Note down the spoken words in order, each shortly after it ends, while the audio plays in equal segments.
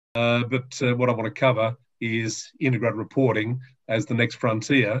But what I want to cover is integrated reporting as the next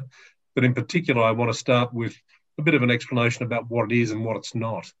frontier. But in particular, I want to start with a bit of an explanation about what it is and what it's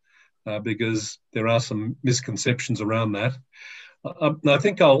not, because there are some misconceptions around that. I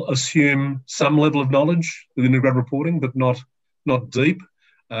think I'll assume some level of knowledge with integrated reporting, but not deep.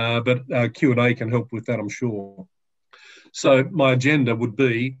 But Q&A can help with that, I'm sure. So my agenda would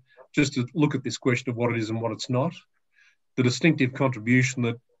be just to look at this question of what it is and what it's not, the distinctive contribution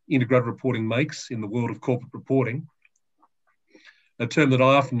that integrated reporting makes in the world of corporate reporting, a term that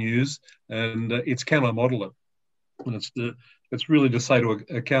I often use, and it's can I model it? And it's really to say to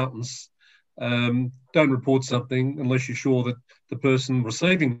accountants, don't report something unless you're sure that the person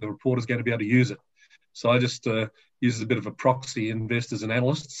receiving the report is going to be able to use it. So I just use a bit of a proxy investors and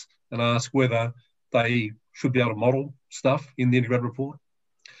analysts and ask whether they should be able to model stuff in the integrated report.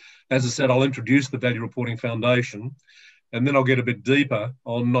 As I said, I'll introduce the Value Reporting Foundation, and then I'll get a bit deeper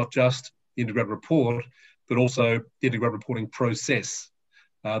on not just the integrated report, but also the integrated reporting process,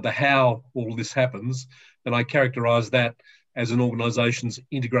 the how all this happens. And I characterise that as an organisation's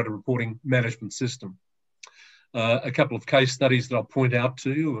integrated reporting management system. A couple of case studies that I'll point out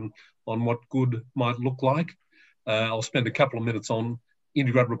to you and on what good might look like. I'll spend a couple of minutes on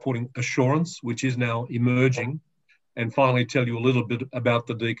integrated reporting assurance, which is now emerging, and finally tell you a little bit about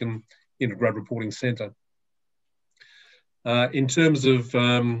the Deakin Integrated Reporting Centre. In terms of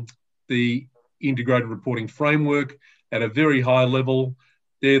the integrated reporting framework, at a very high level,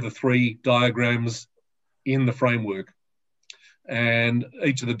 they're the three diagrams in the framework. And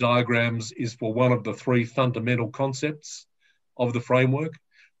each of the diagrams is for one of the three fundamental concepts of the framework.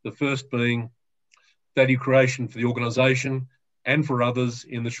 The first being value creation for the organisation and for others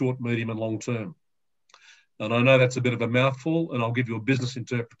in the short, medium and long term. And I know that's a bit of a mouthful, and I'll give you a business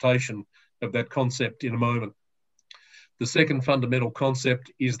interpretation of that concept in a moment. The second fundamental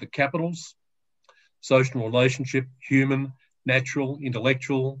concept is the capitals: social relationship, human, natural,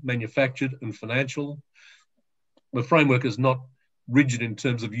 intellectual, manufactured and financial. The framework is not rigid in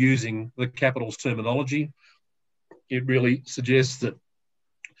terms of using the capitals terminology. It really suggests that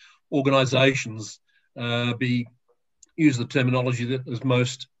organisations use the terminology that is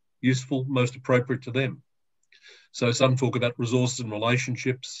most useful, most appropriate to them. So some talk about resources and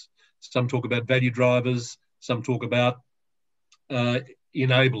relationships, some talk about value drivers, some talk about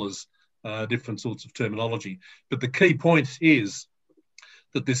enablers, different sorts of terminology. But the key point is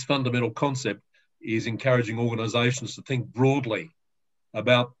that this fundamental concept is encouraging organisations to think broadly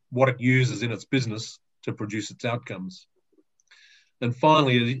about what it uses in its business to produce its outcomes. And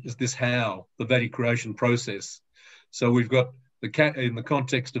finally is this how, the value creation process. So we've got in the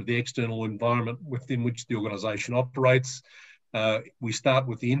context of the external environment within which the organisation operates, we start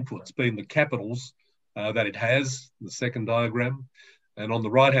with the inputs, being the capitals that it has, the second diagram. And on the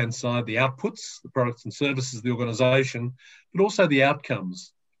right-hand side, the outputs, the products and services of the organisation, but also the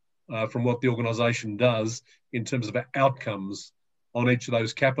outcomes from what the organisation does in terms of outcomes on each of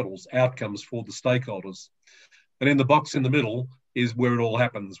those capitals, outcomes for the stakeholders. And in the box in the middle is where it all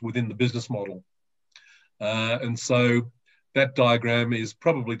happens within the business model. And so that diagram is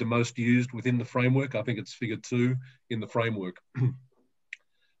probably the most used within the framework. I think it's figure 2 in the framework.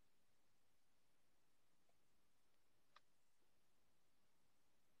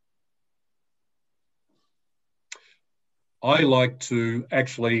 I like to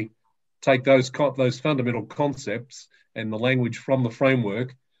actually take those fundamental concepts and the language from the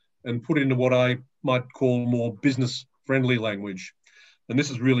framework and put it into what I might call more business-friendly language. And this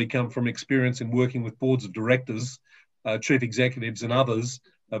has really come from experience in working with boards of directors, chief executives and others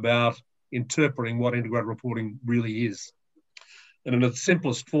about interpreting what integrated reporting really is. And in its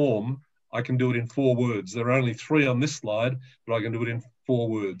simplest form, I can do it in 4 words. There are only 3 on this slide, but I can do it in 4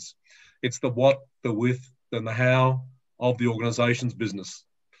 words. It's the what, the with, and the how of the organisation's business.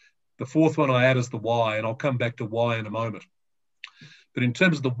 The 4th one I add is the why, and I'll come back to why in a moment. But in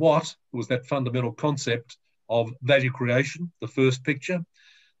terms of the what, it was that fundamental concept of value creation, the first picture.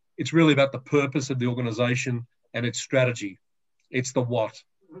 It's really about the purpose of the organisation and its strategy. It's the what.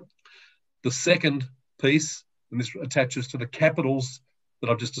 The second piece, and this attaches to the capitals that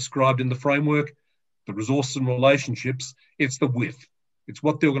I've just described in the framework, the resources and relationships, it's the with. It's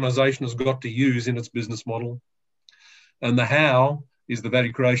what the organisation has got to use in its business model. And the how is the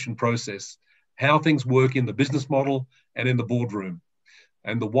value creation process, how things work in the business model and in the boardroom.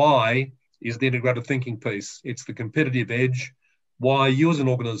 And the why is the integrated thinking piece. It's the competitive edge, why you as an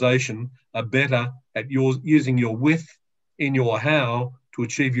organisation are better at using your with in your how to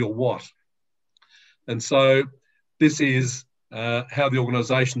achieve your what. And so this is how the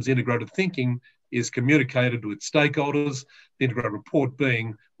organisation's integrated thinking is communicated to its stakeholders, the integrated report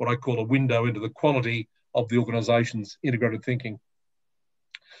being what I call a window into the quality of the organisation's integrated thinking.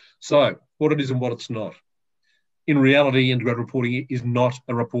 So, what it is and what it's not. In reality, integrated reporting is not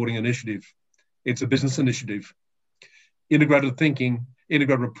a reporting initiative. It's a business initiative. Integrated thinking,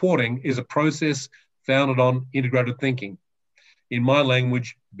 integrated reporting is a process founded on integrated thinking. In my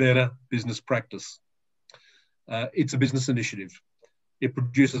language, better business practice. It's a business initiative. It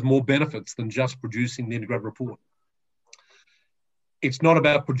produces more benefits than just producing the integrated report. It's not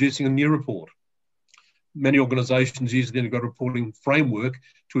about producing a new report. Many organisations use the integrated reporting framework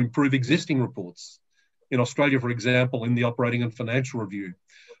to improve existing reports. In Australia, for example, in the operating and financial review,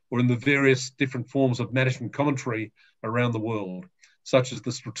 or in the various different forms of management commentary around the world, such as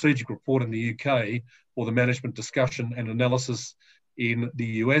the strategic report in the UK, or the management discussion and analysis in the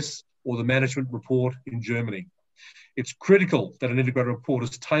US, or the management report in Germany. It's critical that an integrated report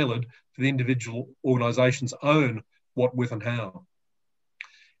is tailored to the individual organisation's own what, with and how.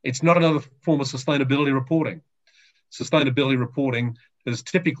 It's not another form of sustainability reporting. Sustainability reporting has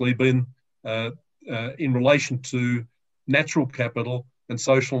typically been in relation to natural capital and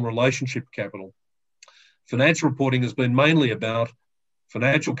social and relationship capital. Financial reporting has been mainly about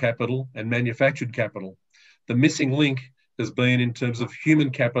financial capital and manufactured capital. The missing link has been in terms of human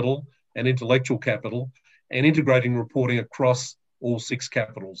capital and intellectual capital, and integrating reporting across all 6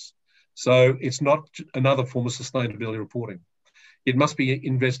 capitals. So it's not another form of sustainability reporting. It must be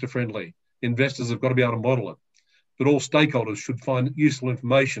investor friendly. Investors have got to be able to model it, but all stakeholders should find useful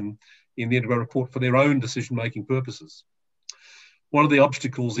information in the integrated report for their own decision-making purposes. One of the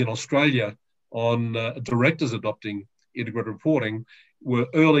obstacles in Australia on directors adopting integrated reporting were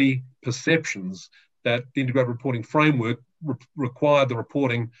early perceptions that the integrated reporting framework required the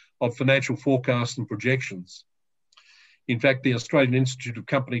reporting of financial forecasts and projections. In fact, the Australian Institute of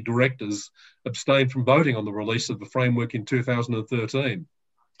Company Directors abstained from voting on the release of the framework in 2013.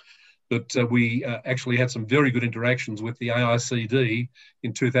 But we actually had some very good interactions with the AICD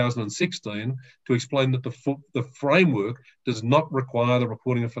in 2016 to explain that the framework does not require the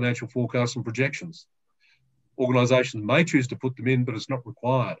reporting of financial forecasts and projections. Organisations may choose to put them in, but it's not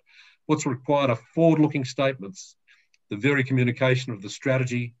required. What's required are forward-looking statements, the very communication of the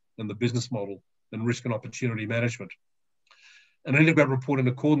strategy and the business model, and risk and opportunity management. An integrated report in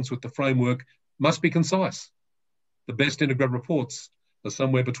accordance with the framework must be concise. The best integrated reports are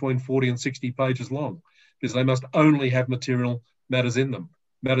somewhere between 40 and 60 pages long, because they must only have material matters in them,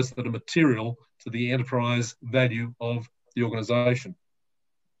 matters that are material to the enterprise value of the organisation.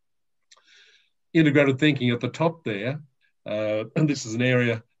 Integrated thinking at the top there, and this is an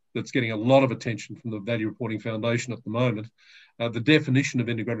area that's getting a lot of attention from the Value Reporting Foundation at the moment. The definition of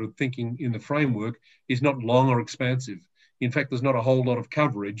integrated thinking in the framework is not long or expansive. In fact, there's not a whole lot of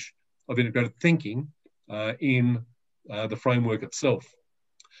coverage of integrated thinking in the framework itself.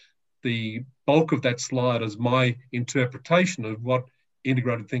 The bulk of that slide is my interpretation of what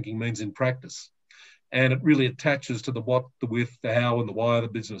integrated thinking means in practice. And it really attaches to the what, the with, the how, and the why of the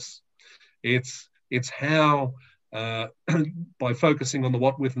business. It's how, by focusing on the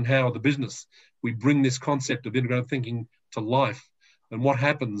what, with, and how of the business, we bring this concept of integrated thinking to life. And what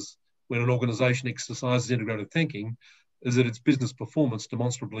happens when an organisation exercises integrated thinking is that its business performance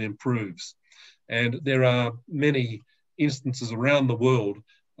demonstrably improves. And there are many instances around the world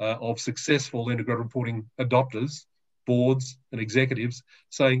of successful integrated reporting adopters, boards and executives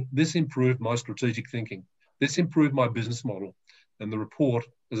saying, this improved my strategic thinking, this improved my business model, and the report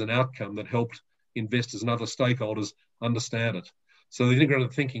is an outcome that helped investors and other stakeholders understand it. So the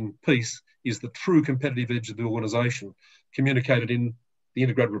integrated thinking piece is the true competitive edge of the organisation, communicated in the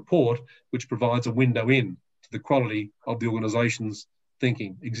integrated report, which provides a window in to the quality of the organisation's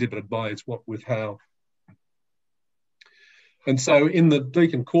thinking, exhibited by its what, with, how. And so in the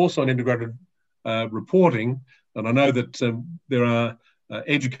Deakin course on integrated reporting, and I know that there are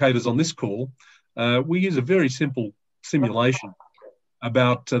educators on this call, we use a very simple simulation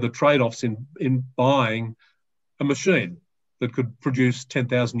about the trade-offs in buying a machine that could produce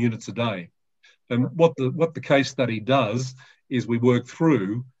 10,000 units a day. And what the case study does is we work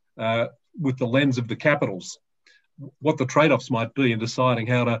through with the lens of the capitals, what the trade-offs might be in deciding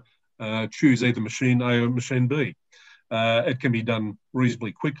how to choose either machine A or machine B. It can be done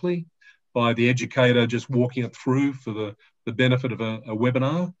reasonably quickly by the educator just walking it through for the benefit of a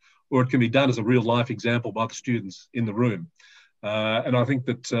webinar, or it can be done as a real-life example by the students in the room. And I think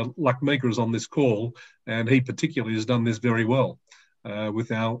that Lakmika is on this call, and he particularly has done this very well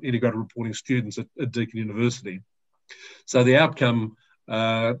with our integrated reporting students at Deakin University. So the outcome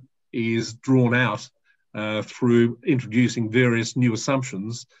is drawn out through introducing various new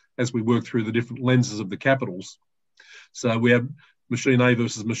assumptions as we work through the different lenses of the capitals. So we have machine A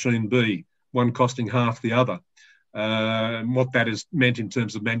versus machine B, one costing half the other. And what that has meant in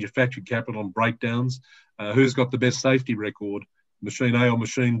terms of manufactured capital and breakdowns. Who's got the best safety record, machine A or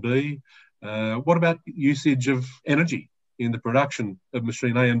machine B? What about usage of energy in the production of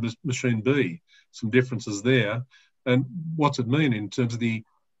machine A and machine B? Some differences there. And what's it mean in terms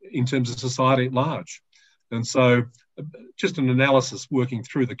of society at large? And so just an analysis working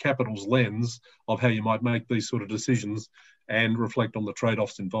through the capitals lens of how you might make these sort of decisions and reflect on the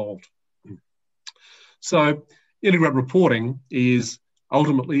trade-offs involved. So integrated reporting is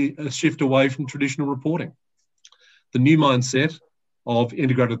ultimately a shift away from traditional reporting. The new mindset of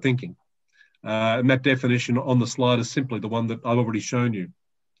integrated thinking. And that definition on the slide is simply the one that I've already shown you.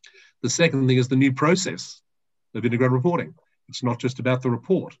 The second thing is the new process of integrated reporting. It's not just about the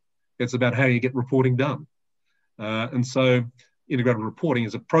report. It's about how you get reporting done. And so integrated reporting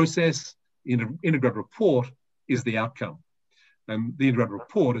is a process. Integrated report is the outcome. And the integrated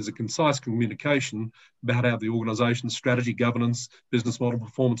report is a concise communication about how the organisation's strategy, governance, business model,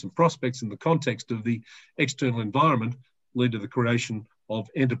 performance and prospects in the context of the external environment lead to the creation of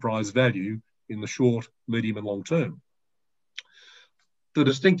enterprise value in the short, medium and long term. The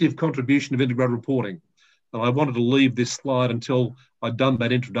distinctive contribution of integrated reporting. And I wanted to leave this slide until I'd done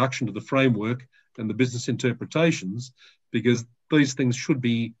that introduction to the framework and the business interpretations, because these things should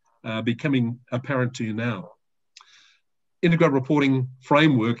be becoming apparent to you now. Integrated reporting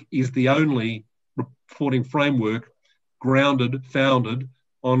framework is the only reporting framework founded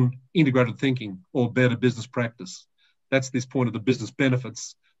on integrated thinking or better business practice. That's this point of the business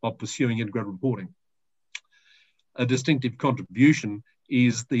benefits of pursuing integrated reporting. A distinctive contribution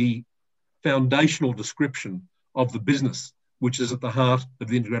is the foundational description of the business, which is at the heart of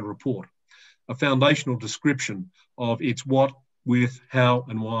the integrated report. A foundational description of its what, with, how,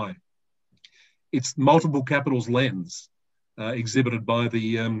 and why. It's multiple capitals lens exhibited by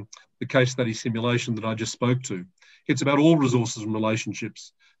the case study simulation that I just spoke to. It's about all resources and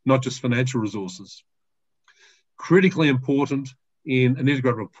relationships, not just financial resources. Critically important in an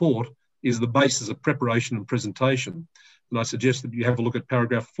integrated report is the basis of preparation and presentation. And I suggest that you have a look at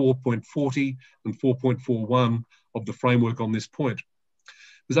paragraph 4.40 and 4.41 of the framework on this point.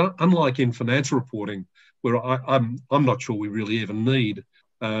 Because unlike in financial reporting, where I'm not sure we really even need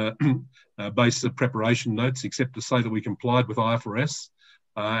basis of preparation notes, except to say that we complied with IFRS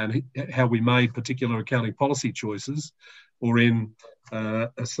and how we made particular accounting policy choices, or in a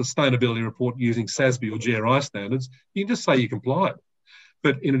sustainability report using SASB or GRI standards, you can just say you complied.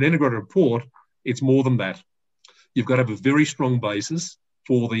 But in an integrated report, it's more than that. You've got to have a very strong basis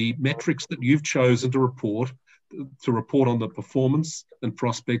for the metrics that you've chosen to report on the performance and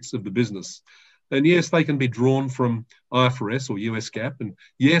prospects of the business. And yes, they can be drawn from IFRS or US GAAP, and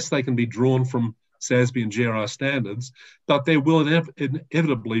yes, they can be drawn from SASB and GRI standards, but there will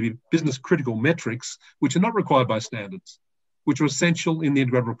inevitably be business critical metrics which are not required by standards, which are essential in the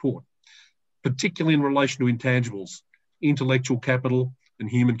integrated report, particularly in relation to intangibles, intellectual capital and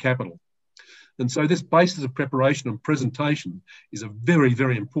human capital. And so this basis of preparation and presentation is a very,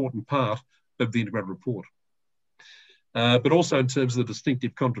 very important part of the integrated report. But also in terms of the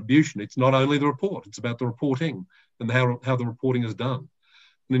distinctive contribution, it's not only the report, it's about the reporting and how the reporting is done.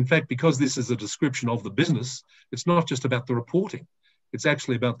 And in fact, because this is a description of the business, it's not just about the reporting. It's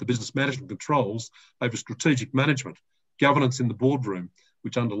actually about the business management controls over strategic management, governance in the boardroom,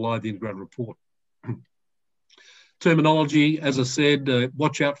 which underlie the integrated report. Terminology, as I said,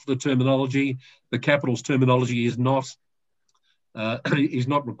 watch out for the terminology. The capitals terminology is not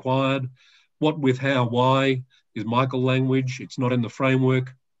required. What, with, how, why is Michael language. It's not in the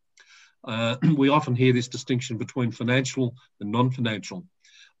framework. We often hear this distinction between financial and non-financial.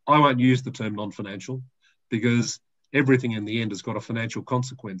 I won't use the term non-financial because everything in the end has got a financial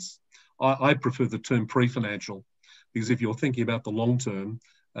consequence. I prefer the term pre-financial because if you're thinking about the long term,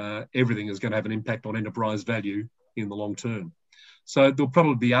 everything is going to have an impact on enterprise value in the long term. So there'll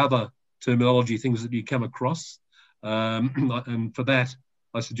probably be other terminology things that you come across. And for that,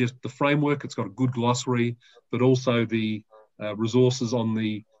 I suggest the framework. It's got a good glossary, but also the resources on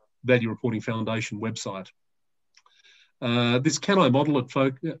the Value Reporting Foundation website. This Can I Model It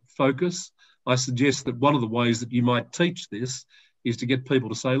focus, I suggest that one of the ways that you might teach this is to get people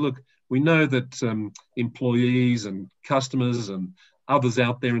to say, look, we know that employees and customers and others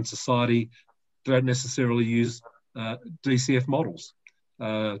out there in society don't necessarily use DCF models.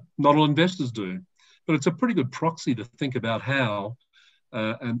 Not all investors do, but it's a pretty good proxy to think about how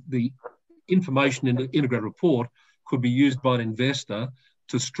and the information in the integrated report could be used by an investor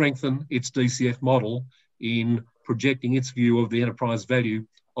to strengthen its DCF model in projecting its view of the enterprise value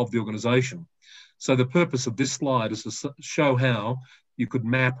of the organisation. So the purpose of this slide is to show how you could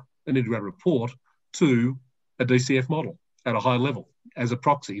map an integrated report to a DCF model at a high level as a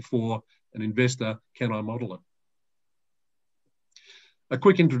proxy for an investor. Can I model it? A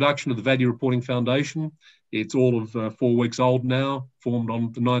quick introduction to the Value Reporting Foundation. It's all of 4 weeks old now, formed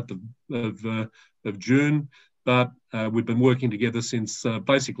on the 9th of June, but we've been working together since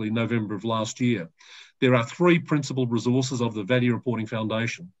basically November of last year. There are 3 principal resources of the Value Reporting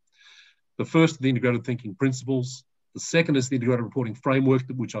Foundation. The first are the integrated thinking principles. The second is the integrated reporting framework,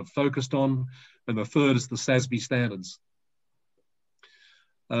 which I've focused on. And the third is the SASB standards.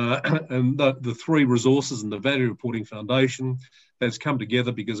 And the 3 resources in the Value Reporting Foundation that's come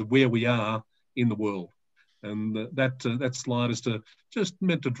together because of where we are in the world. And that slide is just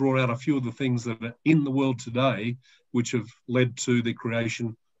meant to draw out a few of the things that are in the world today, which have led to the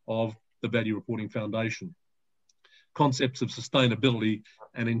creation of the Value Reporting Foundation. Concepts of sustainability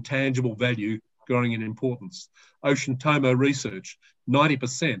and intangible value growing in importance. Ocean Tomo research,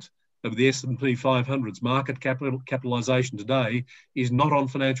 90% of the S&P 500's market capitalisation today is not on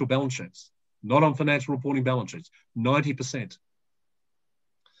financial balance sheets, not on financial reporting balance sheets, 90%.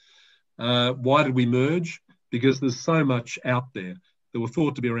 Why did we merge? Because there's so much out there. There were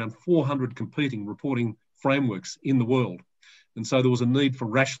thought to be around 400 competing reporting frameworks in the world. And so there was a need for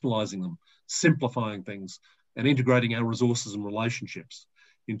rationalising them, simplifying things, and integrating our resources and relationships.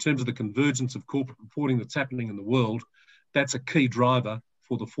 In terms of the convergence of corporate reporting that's happening in the world, that's a key driver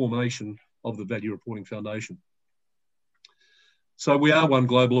for the formation of the Value Reporting Foundation. So we are one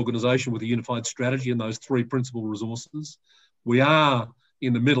global organisation with a unified strategy and those 3 principal resources. We are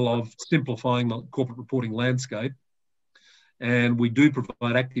in the middle of simplifying the corporate reporting landscape, and we do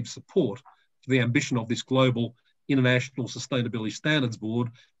provide active support for the ambition of this global International Sustainability Standards Board,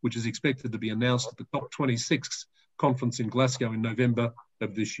 which is expected to be announced at the COP26 conference in Glasgow in November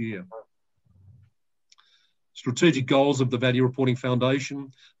of this year. Strategic goals of the Value Reporting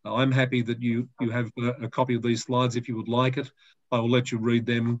Foundation. I'm happy that you have a copy of these slides if you would like it. I will let you read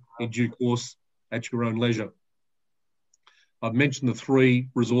them in due course at your own leisure. I've mentioned the 3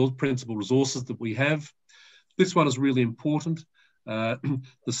 principal resources that we have. This one is really important. The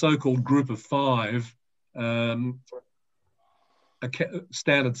so-called group of 5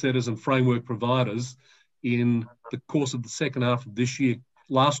 standard setters and framework providers in the course of the second half of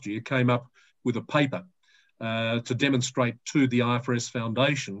last year came up with a paper to demonstrate to the IFRS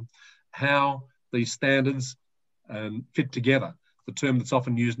Foundation how these standards fit together. The term that's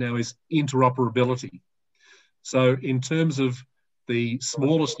often used now is interoperability. So in terms of the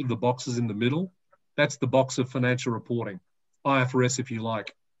smallest of the boxes in the middle, that's the box of financial reporting, IFRS if you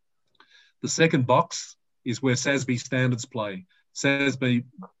like. The second box is where SASB standards play, SASB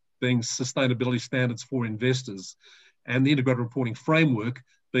being sustainability standards for investors, and the integrated reporting framework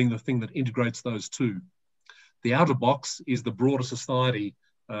being the thing that integrates those 2. The outer box is the broader society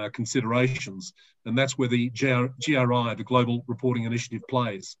considerations, and that's where the GRI, the Global Reporting Initiative,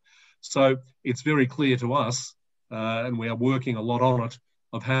 plays. So it's very clear to us, and we are working a lot on it,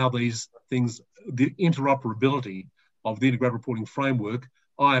 of how these things, the interoperability of the integrated reporting framework,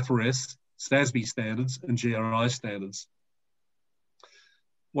 IFRS, SASB standards, and GRI standards.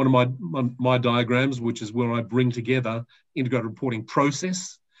 One of my diagrams, which is where I bring together integrated reporting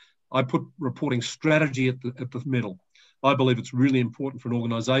process, I put reporting strategy at the middle. I believe it's really important for an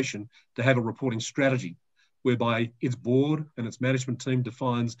organisation to have a reporting strategy whereby its board and its management team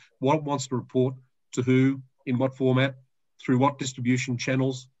defines what it wants to report to who, in what format, through what distribution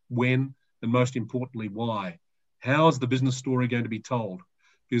channels, when, and most importantly, why. How is the business story going to be told?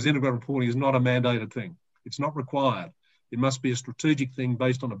 Because integrated reporting is not a mandated thing. It's not required. It must be a strategic thing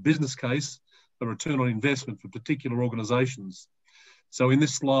based on a business case, a return on investment for particular organisations. So in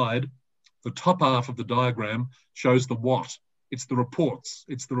this slide, the top half of the diagram shows the what. It's the reports.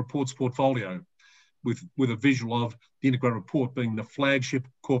 It's the reports portfolio with a visual of the integrated report being the flagship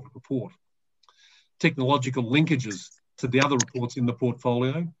corporate report. Technological linkages to the other reports in the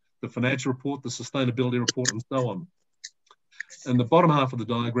portfolio, the financial report, the sustainability report, and so on. And the bottom half of the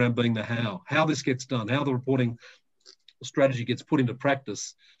diagram being the how this gets done, how the reporting strategy gets put into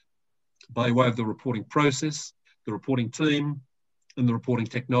practice by way of the reporting process, the reporting team, and the reporting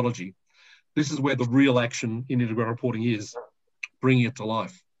technology. This is where the real action in integrated reporting is, bringing it to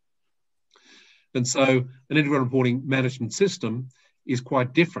life. And so an integrated reporting management system is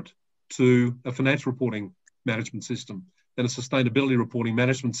quite different to a financial reporting management system and a sustainability reporting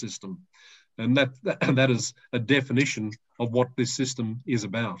management system. And that is a definition of what this system is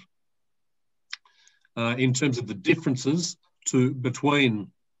about. In terms of the differences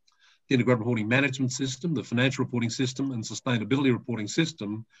between the integrated reporting management system, the financial reporting system, and sustainability reporting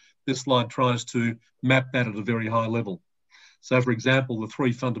system, this slide tries to map that at a very high level. So, for example, the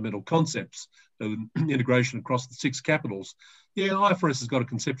three fundamental concepts of integration across the 6 capitals. Yeah, IFRS has got a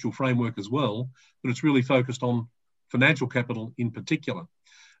conceptual framework as well, but it's really focused on financial capital in particular.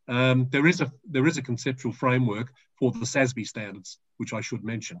 There is a conceptual framework for the SASB standards, which I should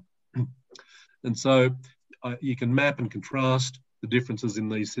mention. And so you can map and contrast the differences in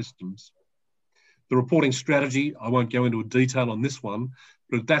these systems. The reporting strategy, I won't go into a detail on this one,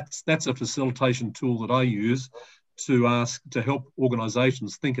 but that's a facilitation tool that I use to help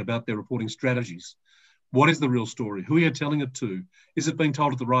organisations think about their reporting strategies. What is the real story? Who are you telling it to? Is it being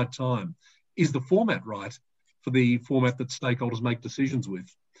told at the right time? Is the format right for the format that stakeholders make decisions with?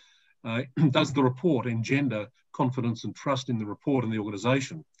 Does the report engender confidence and trust in the report and the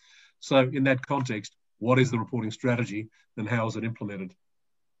organisation? So in that context, what is the reporting strategy and how is it implemented?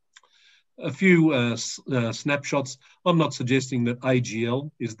 A few snapshots. I'm not suggesting that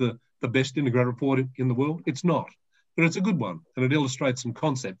AGL is the best integrated report in the world. It's not, but it's a good one and it illustrates some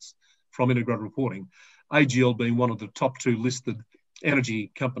concepts from integrated reporting. AGL being one of the top 2 listed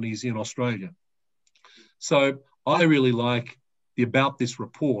energy companies in Australia. So I really like the About This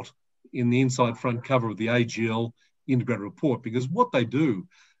report in the inside front cover of the AGL integrated report, because what they do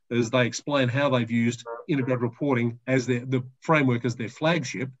is they explain how they've used integrated reporting as the framework as their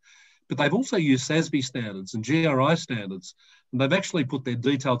flagship, but they've also used SASB standards and GRI standards, and they've actually put their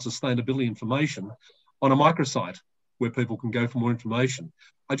detailed sustainability information on a microsite where people can go for more information.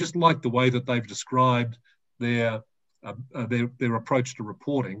 I just like the way that they've described their approach to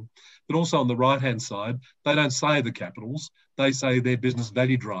reporting, but also on the right-hand side, they don't say the capitals, they say their business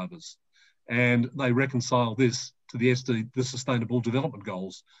value drivers, and they reconcile this to the Sustainable Development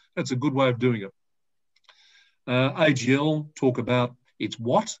Goals. That's a good way of doing it. AGL talk about its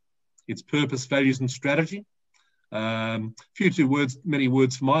what, its purpose, values, and strategy. Many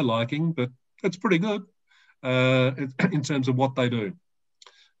words for my liking, but it's pretty good in terms of what they do.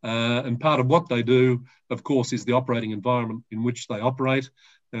 And part of what they do, of course, is the operating environment in which they operate.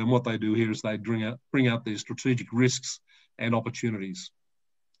 And what they do here is they bring out their strategic risks and opportunities.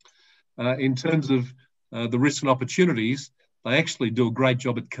 In terms of the risks and opportunities, they actually do a great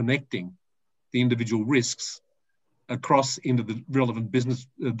job at connecting the individual risks across into the relevant business,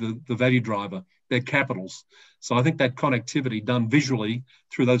 the value driver, their capitals. So I think that connectivity done visually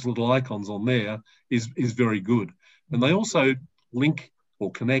through those little icons on there is very good. And they also link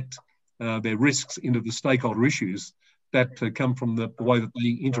or connect their risks into the stakeholder issues that come from the way that they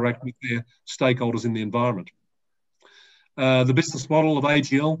interact with their stakeholders in the environment. The business model of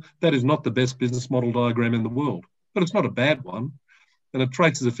AGL, that is not the best business model diagram in the world, but it's not a bad one. And it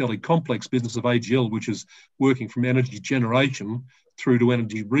traces a fairly complex business of AGL, which is working from energy generation through to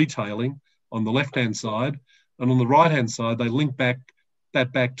energy retailing on the left-hand side. And on the right-hand side, they link back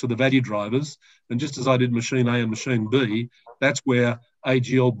to the value drivers. And just as I did machine A and machine B, that's where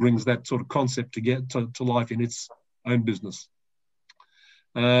AGL brings that sort of concept to life in its own business.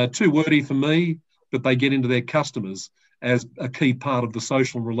 Too wordy for me, but they get into their customers as a key part of the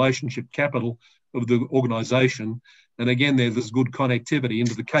social and relationship capital of the organisation. And again, there's good connectivity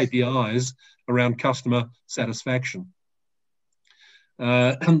into the KPIs around customer satisfaction.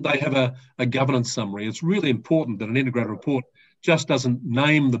 And they have a governance summary. It's really important that an integrated report just doesn't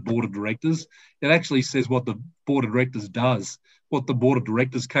name the board of directors. It actually says what the board of directors does, what the board of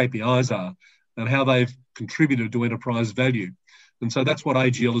directors' KPIs are, and how they've contributed to enterprise value. And so that's what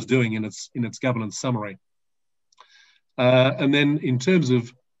AGL is doing in its governance summary. And then in terms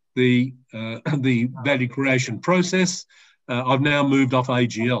of the value creation process, I've now moved off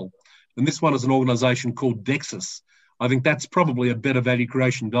AGL. And this one is an organisation called Dexus. I think that's probably a better value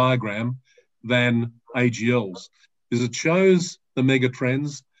creation diagram than AGL's, because it shows the mega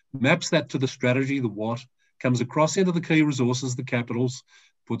trends, maps that to the strategy, the what, comes across into the key resources, the capitals,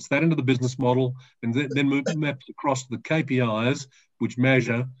 puts that into the business model, and then maps across to the KPIs, which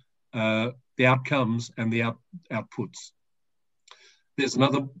measure the outcomes and the outputs. There's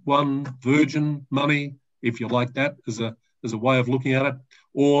another one, Virgin Money, if you like that, as a way of looking at it,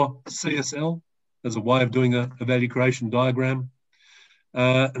 or CSL as a way of doing a value creation diagram.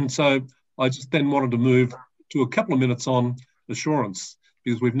 And so I just then wanted to move to a couple of minutes on assurance,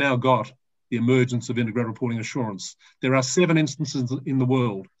 because we've now got the emergence of integrated reporting assurance. There are 7 instances in the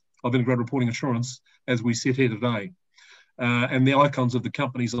world of integrated reporting assurance as we sit here today. And the icons of the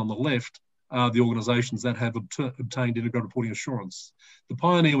companies on the left are the organisations that have obtained integrated reporting assurance. The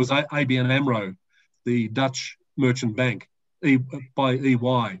pioneer was ABN AMRO, the Dutch merchant bank, by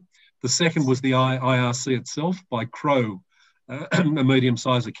EY. The second was the IRC itself by Crowe a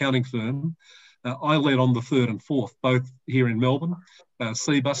medium-sized accounting firm. I led on the third and fourth, both here in Melbourne,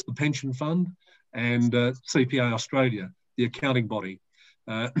 CBUS, the pension fund, and CPA Australia, the accounting body.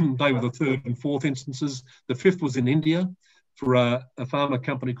 They were the third and fourth instances. The fifth was in India for a pharma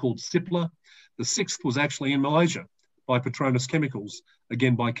company called Cipla. The sixth was actually in Malaysia by Petronas Chemicals,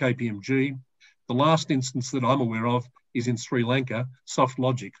 again by KPMG. The last instance that I'm aware of is in Sri Lanka,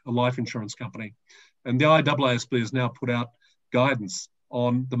 SoftLogic, a life insurance company. And the IAASB has now put out guidance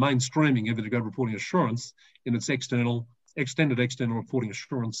on the mainstreaming of integrated reporting assurance in its extended external reporting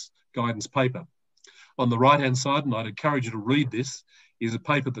assurance guidance paper. On the right-hand side, and I'd encourage you to read this, is a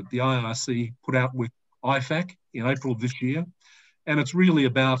paper that the IRC put out with IFAC in April of this year. And it's really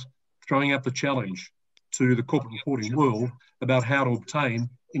about throwing out the challenge to the corporate reporting world about how to obtain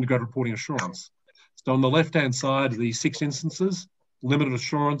integrated reporting assurance. So on the left-hand side, the 6 instances, limited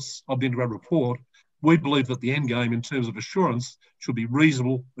assurance of the integrated report. We believe that the end game in terms of assurance should be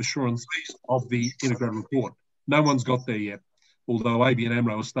reasonable assurance of the integrated report. No one's got there yet, although ABN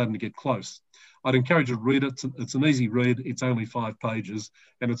AMRO is starting to get close. I'd encourage you to read it. It's an easy read. It's only 5 pages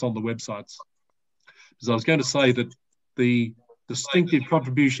and it's on the websites. So I was going to say that the distinctive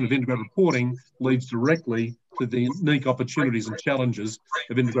contribution of integrated reporting leads directly to the unique opportunities and challenges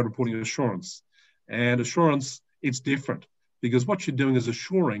of integrated reporting assurance. And assurance, it's different because what you're doing is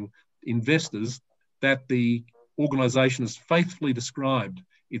assuring investors that the organisation has faithfully described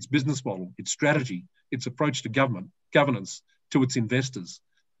its business model, its strategy, its approach to governance to its investors.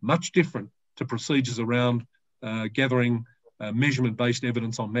 Much different to procedures around gathering measurement-based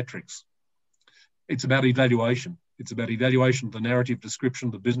evidence on metrics. It's about evaluation. It's about evaluation of the narrative description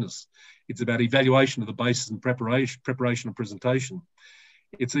of the business. It's about evaluation of the basis and preparation and presentation.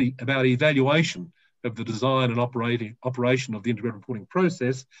 It's about evaluation of the design and operation of the integrated reporting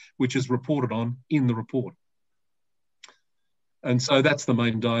process, which is reported on in the report. And so that's the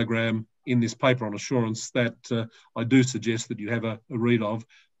main diagram in this paper on assurance that I do suggest that you have a read of.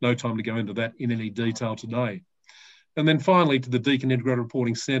 No time to go into that in any detail today. And then finally, to the Deakin Integrated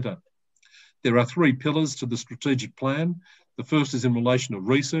Reporting Centre. There are 3 pillars to the strategic plan. The first is in relation to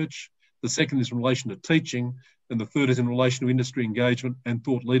research, the second is in relation to teaching, and the third is in relation to industry engagement and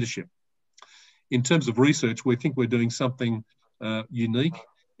thought leadership. In terms of research, we think we're doing something unique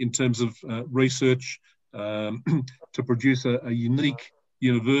in terms of research to produce a unique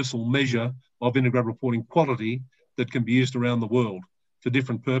universal measure of integrated reporting quality that can be used around the world for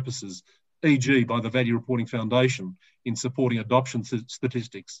different purposes, e.g. by the Value Reporting Foundation in supporting adoption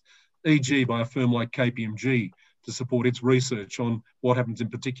statistics, e.g. by a firm like KPMG to support its research on what happens in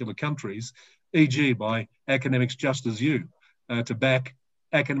particular countries, e.g. by academics just as you to back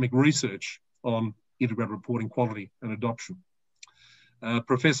academic research on integrated reporting quality and adoption.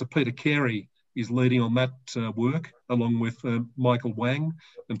 Professor Peter Carey is leading on that work, along with Michael Wang,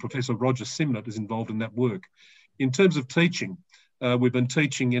 and Professor Roger Simnett is involved in that work. In terms of teaching, we've been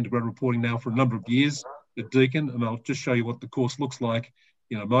teaching integrated reporting now for a number of years at Deakin, and I'll just show you what the course looks like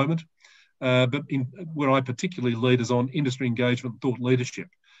in a moment. But where I particularly lead is on industry engagement and thought leadership,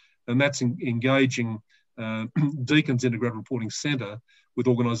 and that's engaging Deakin's Integrated Reporting Centre with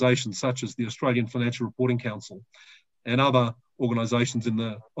organisations such as the Australian Financial Reporting Council and other organisations in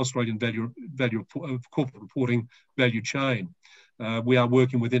the Australian corporate reporting value chain. We are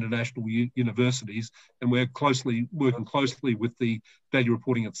working with international universities, and we're working closely with the value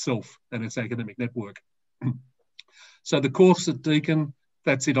reporting itself and its academic network. So the course at Deakin,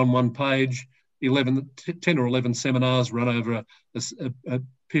 that's it on one page, 10 or 11 seminars run over a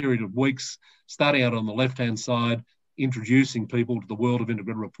period of weeks, starting out on the left-hand side, introducing people to the world of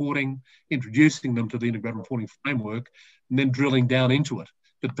integrated reporting, introducing them to the integrated reporting framework, and then drilling down into it,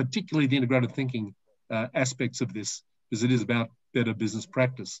 but particularly the integrated thinking aspects of this, because it is about better business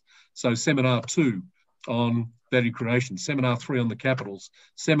practice. So Seminar 2 on value creation, Seminar 3 on the capitals,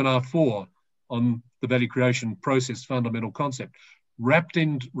 Seminar 4 on the value creation process fundamental concept. Wrapped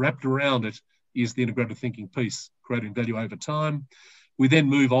around it is the integrated thinking piece, creating value over time. We then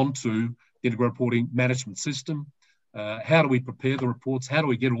move on to the integrated reporting management system. How do we prepare the reports? How do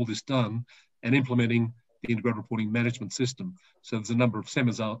we get all this done? And implementing the integrated reporting management system. So there's a number of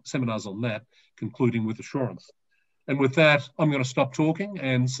seminars on that, concluding with assurance. And with that, I'm going to stop talking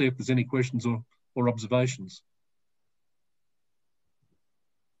and see if there's any questions or observations.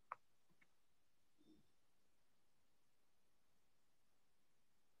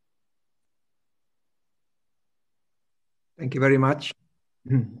 Thank you very much,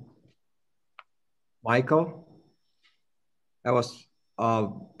 Michael. That was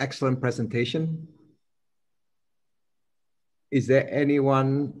an excellent presentation. Is there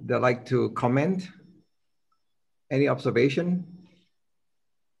anyone that like to comment? Any observation?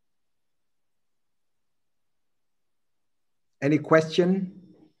 Any question?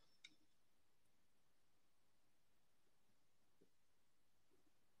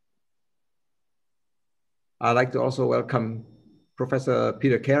 I'd like to also welcome Professor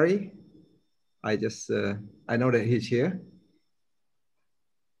Peter Carey. I know that he's here.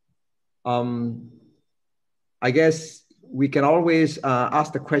 I guess we can always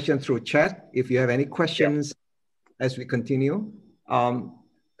ask the question through chat if you have any questions as we continue.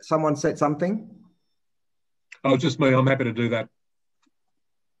 Someone said something? Oh, just me. I'm happy to do that.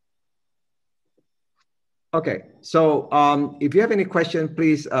 Okay, so if you have any question,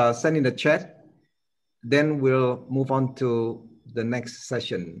 please send in the chat. Then we'll move on to the next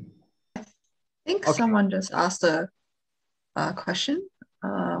session. I think someone just asked a question.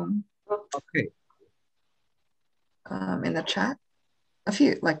 Okay. In the chat, a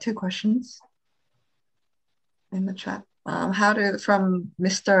few, like 2 questions in the chat. From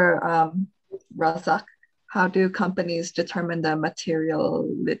Mr. Razak, how do companies determine the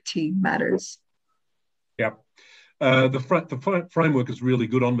materiality matters? Yeah, the framework is really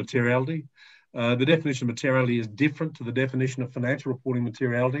good on materiality. The definition of materiality is different to the definition of financial reporting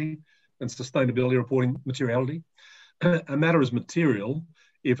materiality and sustainability reporting materiality. A matter is material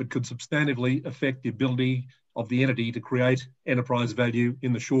if it could substantively affect the ability of the entity to create enterprise value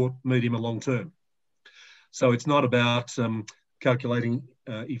in the short, medium, and long term. So it's not about calculating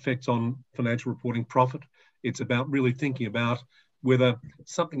effects on financial reporting profit. It's about really thinking about whether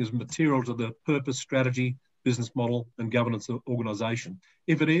something is material to the purpose, strategy, business model, and governance of organisation.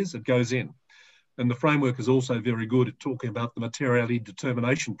 If it is, it goes in. And the framework is also very good at talking about the materiality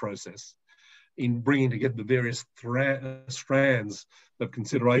determination process in bringing together the various strands of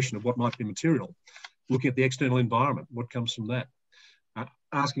consideration of what might be material, looking at the external environment, what comes from that,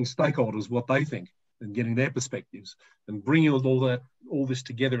 asking stakeholders what they think and getting their perspectives, and bringing all this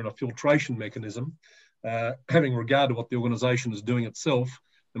together in a filtration mechanism, having regard to what the organisation is doing itself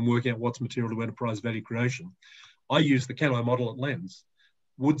and working out what's material to enterprise value creation. I use the Can I model at Lens.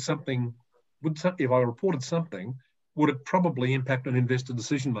 If I reported something, would it probably impact on investor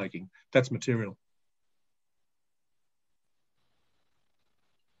decision making? That's material.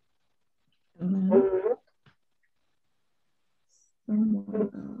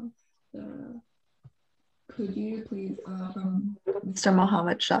 Could you please, from Mr.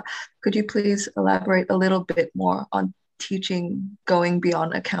 Mohammed Shah, could you please elaborate a little bit more on teaching going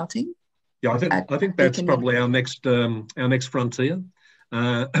beyond accounting? Yeah, I think that's probably our next frontier.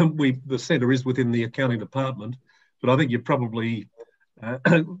 The centre is within the accounting department, but I think you probably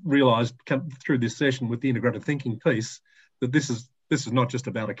realised through this session with the integrated thinking piece that this is not just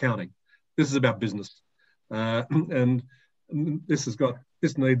about accounting. This is about business, and it's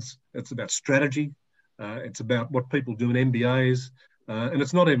about strategy. It's about what people do in MBAs, and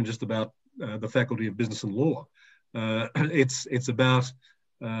it's not even just about the Faculty of Business and Law. It's about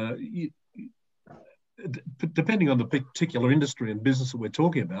depending on the particular industry and business that we're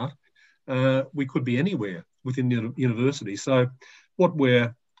talking about, we could be anywhere within the university. So what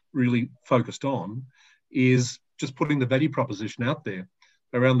we're really focused on is just putting the value proposition out there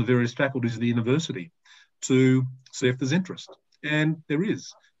around the various faculties of the university to see if there's interest. And there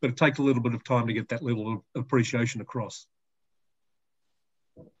is, but it takes a little bit of time to get that level of appreciation across.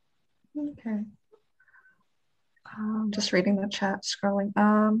 Okay. Just reading the chat, scrolling.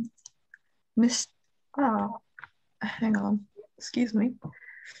 Hang on, excuse me.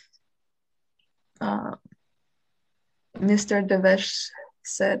 Mr. Devesh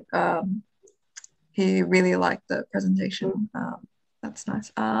said he really liked the presentation. That's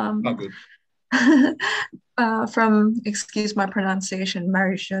nice. Good. From, excuse my pronunciation,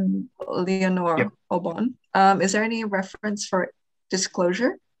 Marishan Leonore Obon. Is there any reference for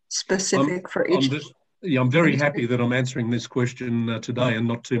disclosure specific for each? I'm very happy that I'm answering this question today and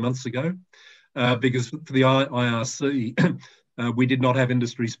not 2 months ago, because for the IRC, we did not have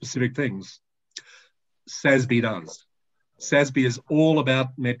industry-specific things. SASB does. SASB is all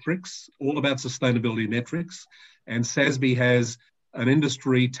about metrics, all about sustainability metrics, and SASB has an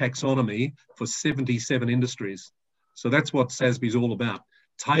industry taxonomy for 77 industries. So that's what SASB is all about.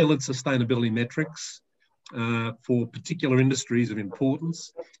 Tailored sustainability metrics for particular industries of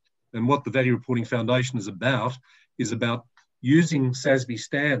importance. And what the Value Reporting Foundation is about using SASB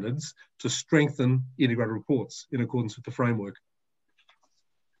standards to strengthen integrated reports in accordance with the framework.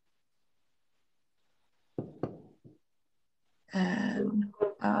 And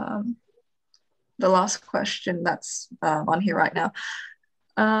the last question that's on here right now.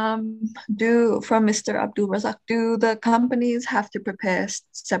 From Mr. Abdul Razak, do the companies have to prepare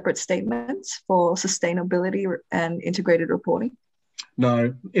separate statements for sustainability and integrated reporting?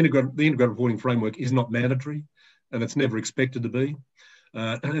 No, the integrated reporting framework is not mandatory, and it's never expected to be.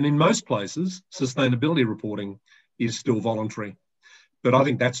 And in most places, sustainability reporting is still voluntary. But I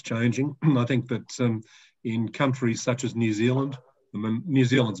think that's changing. I think that in countries such as New Zealand, New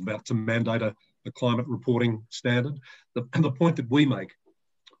Zealand's about to mandate a climate reporting standard. The point that we make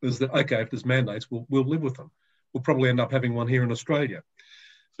is that, okay, if there's mandates, we'll live with them. We'll probably end up having one here in Australia.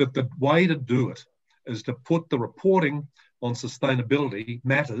 But the way to do it is to put the reporting on sustainability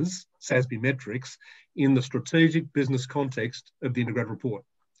matters, SASB metrics, in the strategic business context of the integrated report.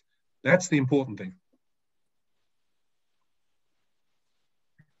 That's the important thing.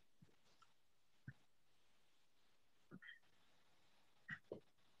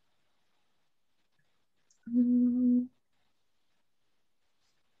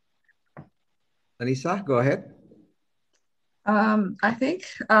 Anissa, go ahead. I think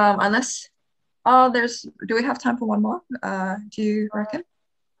unless do we have time for one more? Do you reckon?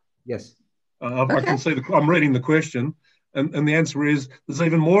 Yes. Okay. I can see I'm reading the question, and the answer is there's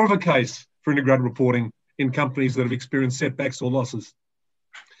even more of a case for integrated reporting in companies that have experienced setbacks or losses,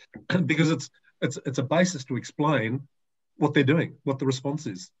 because it's a basis to explain what they're doing, what the response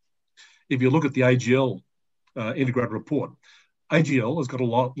is. If you look at the AGL integrated report, AGL has got a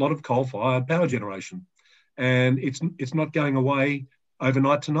lot of coal-fired power generation, and it's not going away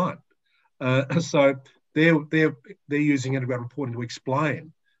overnight tonight. So they're using integrated reporting to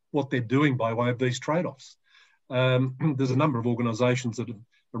explain what they're doing by way of these trade-offs. There's a number of organisations that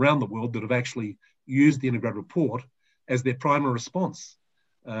around the world that have actually used the integrated report as their primary response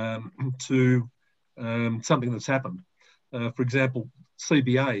to something that's happened. For example,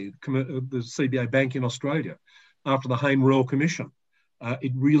 CBA, the CBA Bank in Australia, after the Hayne Royal Commission,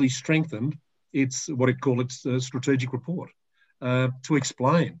 it really strengthened its strategic report to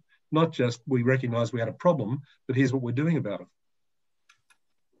explain, not just we recognise we had a problem, but here's what we're doing about it.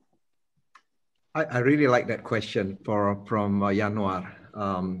 I really like that question from Yanuar.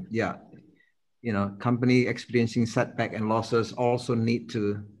 Yeah, company experiencing setback and losses also need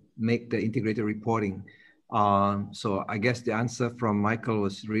to make the integrated reporting. So I guess the answer from Michael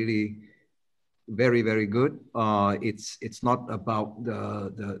was really very, very good. It's not about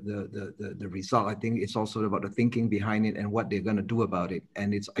the result. I think it's also about the thinking behind it and what they're going to do about it,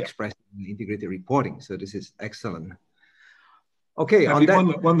 and it's expressed in integrated reporting. So this is excellent. Okay, on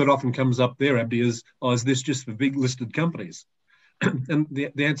that one that often comes up there, Abdi, is this just for big listed companies? And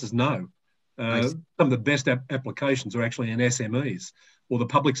the answer is no. Some of the best applications are actually in SMEs or the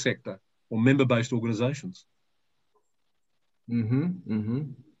public sector or member-based organisations.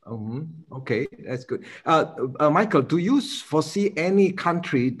 Okay, that's good. Michael, do you foresee any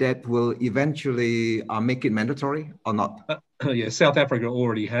country that will eventually make it mandatory or not? Yeah, South Africa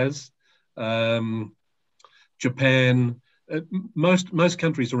already has. Japan. Most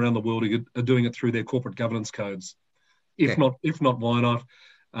countries around the world are doing it through their corporate governance codes. If not, why not?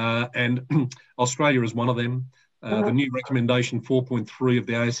 And Australia is one of them. The new recommendation 4.3 of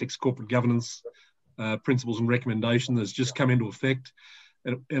the ASX corporate governance principles and recommendation has just come into effect.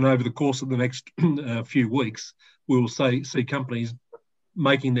 And over the course of the next few weeks, we will see companies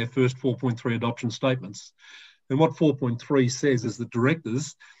making their first 4.3 adoption statements. And what 4.3 says is that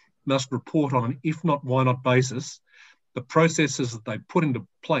directors must report on an if not, why not basis the processes that they put into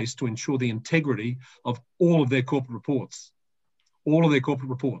place to ensure the integrity of all of their corporate reports,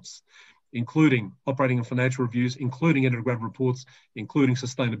 including operating and financial reviews, including integrated reports, including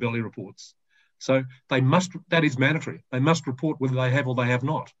sustainability reports. So that is mandatory. They must report whether they have or they have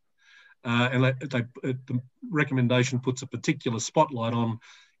not. And the recommendation puts a particular spotlight on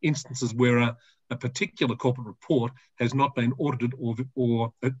instances where a particular corporate report has not been audited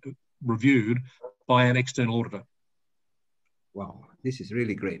or reviewed by an external auditor. Wow, this is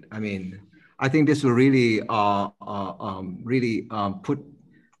really great. I mean, I think this will really,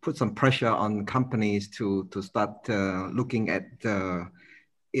 put some pressure on companies to start looking at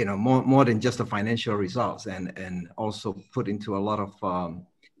more than just the financial results, and also put into a lot of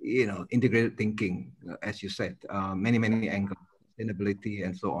integrated thinking, as you said, many angles, sustainability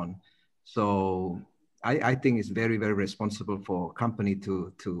and so on. So I think it's very, very responsible for a company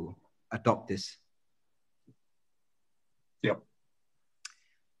to adopt this. Yep.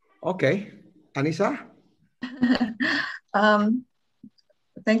 Okay, Anissa.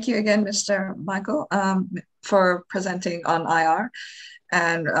 Thank you again, Mr. Michael, for presenting on IR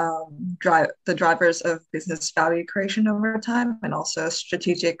and the drivers of business value creation over time, and also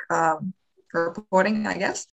strategic reporting, I guess.